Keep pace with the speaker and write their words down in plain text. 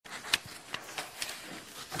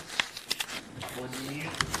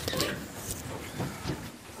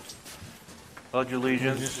Pledge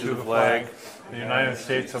allegiance to the flag of the United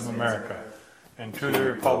States of America, and to the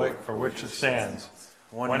republic for which it stands,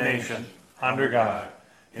 one nation, under God,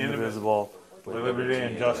 indivisible, with liberty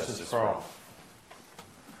and justice for all.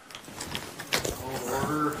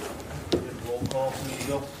 Order. Roll call, please,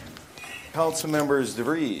 Bill. Council members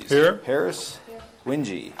DeVries. Here. Harris. Here.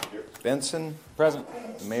 Wingy. Here. Benson. Present.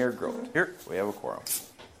 And Mayor Grote. Here. We have a quorum.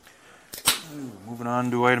 Moving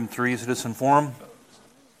on to item 3, citizen forum.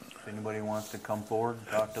 If anybody wants to come forward and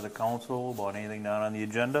talk to the council about anything not on the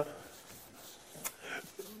agenda.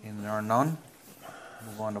 And there are none.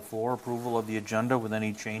 Move on to 4, approval of the agenda with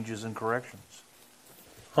any changes and corrections.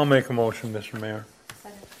 I'll make a motion, Mr. Mayor.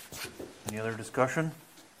 Second. Any other discussion?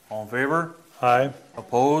 All in favor? Aye.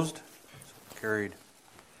 Opposed? Carried.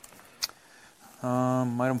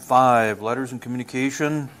 Item 5, letters and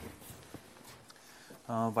communication.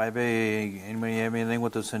 5A, anybody have anything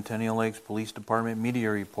with the Centennial Lakes Police Department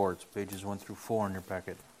media reports, pages 1 through 4 in your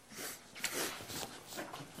packet?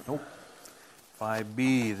 Nope.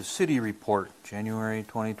 5B, the city report, January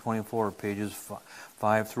 2024, pages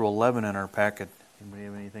 5 through 11 in our packet. Anybody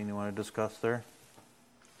have anything they want to discuss there?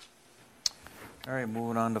 All right,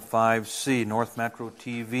 moving on to 5C, North Metro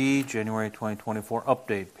TV, January 2024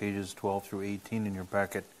 update, pages 12 through 18 in your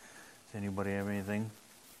packet. Does anybody have anything?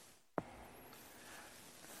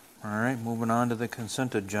 All right, moving on to the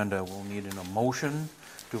consent agenda. We'll need a motion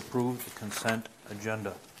to approve the consent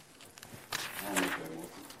agenda.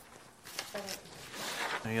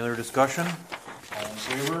 Any other discussion? All in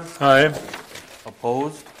favor? Aye.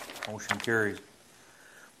 Opposed? Motion carries.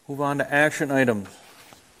 Move on to action items.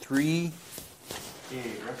 3A,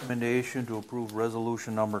 recommendation to approve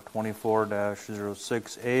resolution number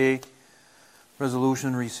 24-06A,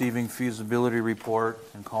 resolution receiving feasibility report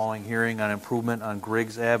and calling hearing on improvement on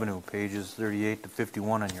Griggs Avenue, pages 38 to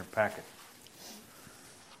 51 in your packet.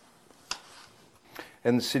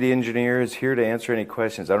 And the city engineer is here to answer any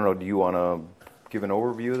questions. I don't know, do you want to give an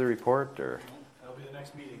overview of the report, or? That'll be the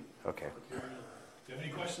next meeting. Okay. If you have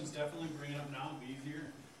any questions, definitely bring it up now. It'll be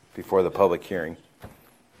easier. Before the public hearing.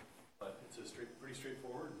 But it's pretty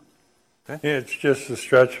straightforward. It's just a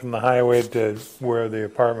stretch from the highway to where the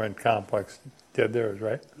apartment complex did theirs,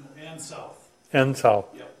 right? And south. And south.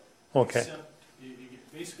 Yep. Okay. Except you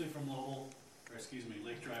get basically from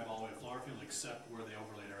Lake Drive all the way to Flowerfield, except where they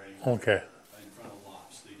overlaid already. Okay. In front of the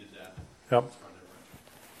lofts, they did that. Yep. As part of their project.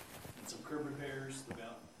 And some curb repairs, the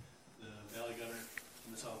valley gutter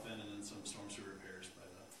in the south end, and then some storm sewer repairs by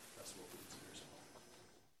the festival foods there as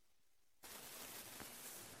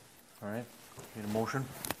well. All right, need a motion?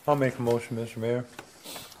 I'll make a motion, Mr. Mayor.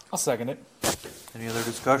 I'll second it. Any other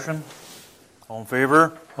discussion? All in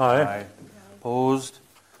favor? Aye. Opposed?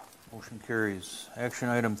 Motion carries. Action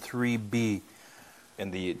item 3B.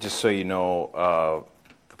 And just so you know,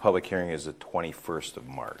 the public hearing is the 21st of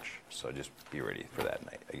March. So just be ready for that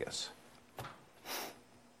night, I guess.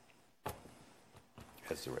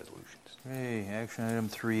 That's the resolutions. Okay, action item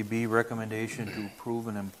 3B, recommendation to approve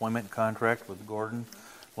an employment contract with Gordon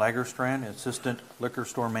Lagerstrand, Assistant Liquor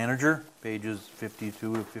Store Manager, pages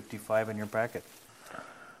 52 to 55 in your packet.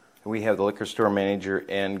 We have the liquor store manager,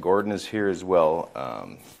 and Gordon is here as well.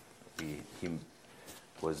 He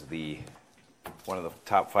was one of the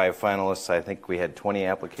top 5 finalists. I think we had 20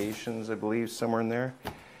 applications, I believe, somewhere in there,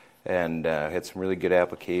 and had some really good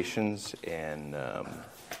applications. And the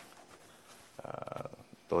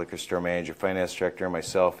liquor store manager, finance director, and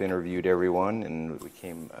myself interviewed everyone, and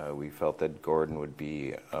we felt that Gordon would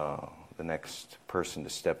be the next person to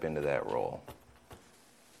step into that role.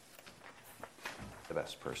 The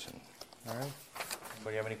best person. All right.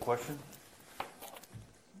 Anybody have any questions?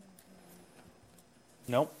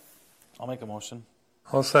 Nope. I'll make a motion.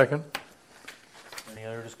 I'll second. Any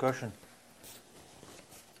other discussion?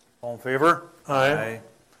 All in favor? Aye.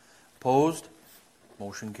 Opposed?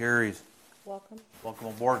 Motion carries. Welcome. Welcome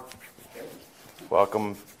aboard.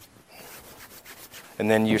 Welcome. And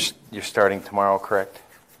then you're starting tomorrow, correct?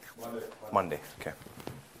 Monday. Okay.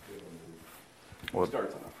 Well,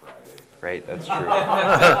 starts on a Friday. Right, that's true.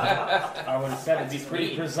 I would have said it'd be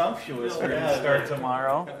pretty presumptuous for you to start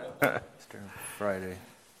tomorrow. Start Friday.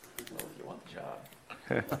 You want the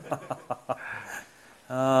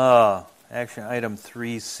job. Action item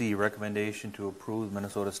 3C, recommendation to approve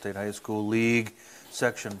Minnesota State High School League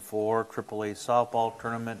Section 4 AAA softball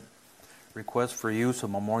tournament request for use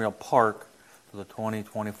of Memorial Park for the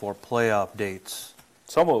 2024 playoff dates.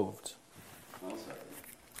 So moved.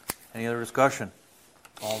 Any other discussion?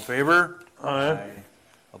 All in favor? Aye.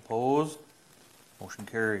 Opposed? Motion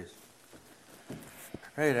carries.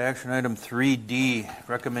 Right, action item 3D,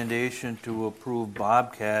 recommendation to approve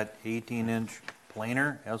Bobcat 18-inch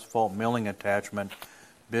planer asphalt milling attachment,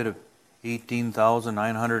 bid of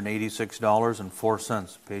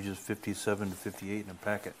 $18,986.04, pages 57 to 58 in the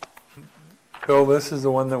packet. Bill, this is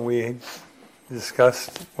the one that we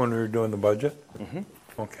discussed when we were doing the budget? Mm-hmm.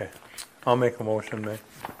 Okay. I'll make a motion, May.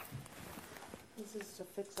 This is to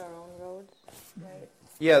fix our own roads, right?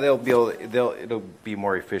 Yeah, it'll be a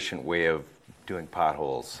more efficient way of doing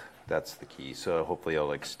potholes. That's the key. So hopefully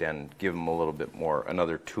it'll give them a little bit more,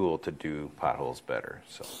 another tool to do potholes better.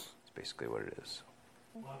 So it's basically what it is.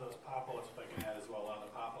 A lot of those pop-outs, if I can add as well, a lot of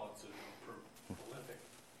the pop-outs are prolific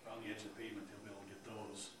around the edge of the pavement. They'll be able to get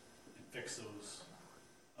those and fix those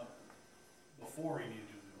before you need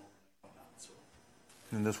to do the overlay whatnot. So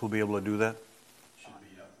And this will be able to do that? should be,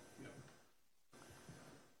 yep.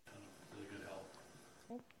 Kind of really good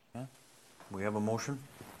help. We have a motion?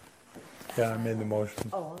 Yeah, I made the motion.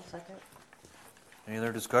 Oh, I'll second. Any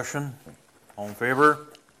other discussion? All in favor?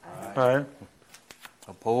 All right.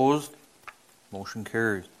 Opposed? Motion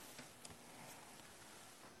carries.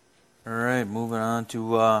 All right, moving on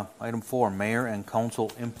to item 4, mayor and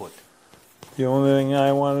council input. The only thing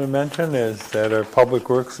I wanted to mention is that our public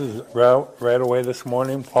works is right away this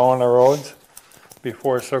morning, plowing our roads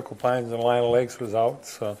before Circle Pines and Lina Lakes was out,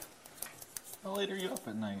 so. How late are you up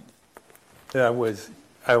at night? Yeah, I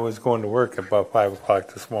was going to work at about 5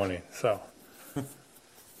 o'clock this morning, so.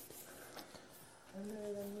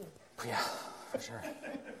 Yeah, for sure.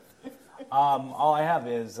 All I have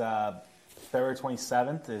is February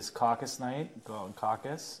 27th is caucus night. Go out and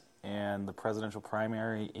caucus, and the presidential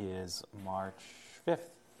primary is March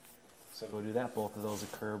 5th. So go do that. Both of those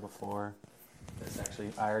occur before. It's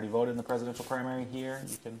actually, I already voted in the presidential primary here.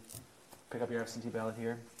 You can pick up your absentee ballot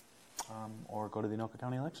here, or go to the Anoka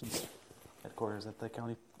County Elections headquarters at the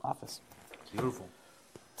county office. Beautiful.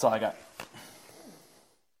 That's all I got.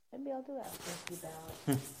 Maybe I'll do that absentee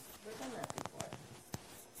ballot. We've done that before.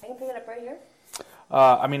 I can pick it up right here?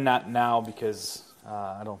 I mean, not now because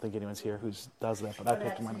I don't think anyone's here who does that, but I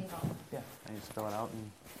picked City mine. Hall. Yeah, I just fill it out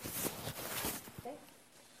and. Okay.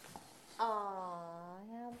 I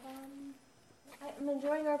have, I'm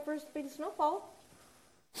enjoying our first big snowfall.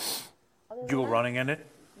 Other Did than you go that, running in it?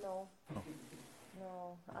 No.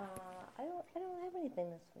 No. I don't have anything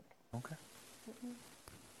this week. Okay.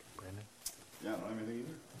 Brandon? Yeah, I don't have anything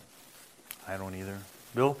either. I don't either.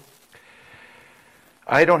 Bill?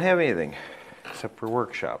 I don't have anything except for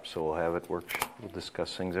workshop, so we'll have it we'll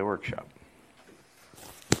discuss things at workshop.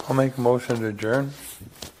 I'll make a motion to adjourn.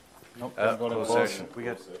 Nope. Go to Closed closed session. We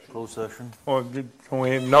got closed session. Or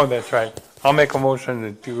no, that's right. I'll make a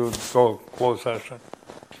motion to go closed session.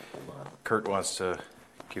 Kurt wants to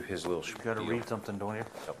give his little You gotta read something, don't you?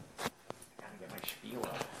 Yep. Gotta get my spiel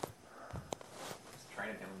out. Just trying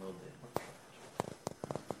to download it.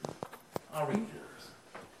 I'll read yours.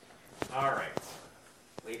 All right.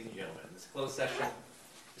 Ladies and gentlemen, this closed session,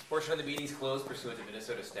 this portion of the meeting is closed pursuant to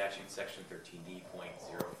Minnesota Statute Section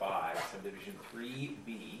 13D.05, Subdivision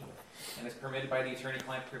 3B, and is permitted by the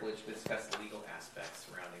attorney-client privilege to discuss the legal aspects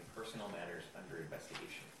surrounding personal matters under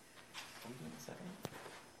investigation. Are we doing the second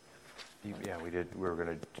one? Yeah, we did. We were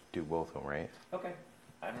going to do both of them, right? Okay.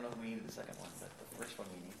 I don't know if we needed the second one, but the first one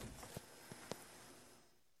we need.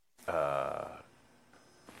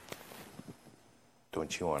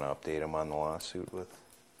 Don't you want to update him on the lawsuit with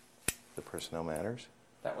the personnel matters?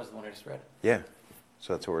 That was the one I just read. Yeah.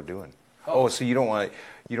 So that's what we're doing. Oh, so you don't want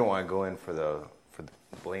to go in for the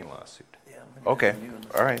Blaine lawsuit? Yeah. Okay.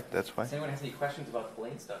 All right. That's fine. If anyone has any questions about the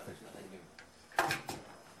Blaine stuff, there's nothing new.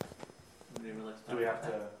 Anybody would like to talk Do we have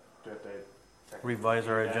about to, that? Revise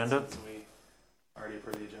our agenda? Since we already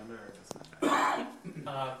approved the agenda, or just?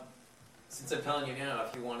 Since I'm telling you now,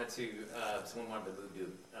 if you wanted to, if someone wanted to move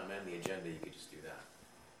to amend the agenda, you could just do that.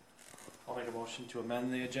 I'll make a motion to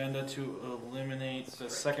amend the agenda to eliminate the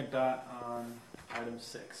second dot on item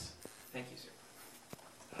 6. Thank you,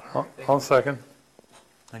 sir. I'll second.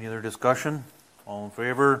 Any other discussion? All in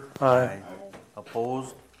favor? Aye.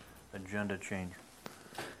 Opposed? Agenda change.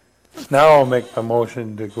 Now I'll make a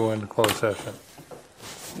motion to go into closed session.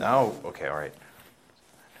 Now, okay. All right.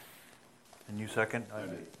 And you second?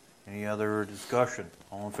 Any other discussion?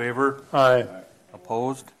 All in favor? Aye.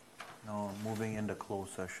 Opposed? No, moving into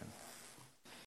closed session.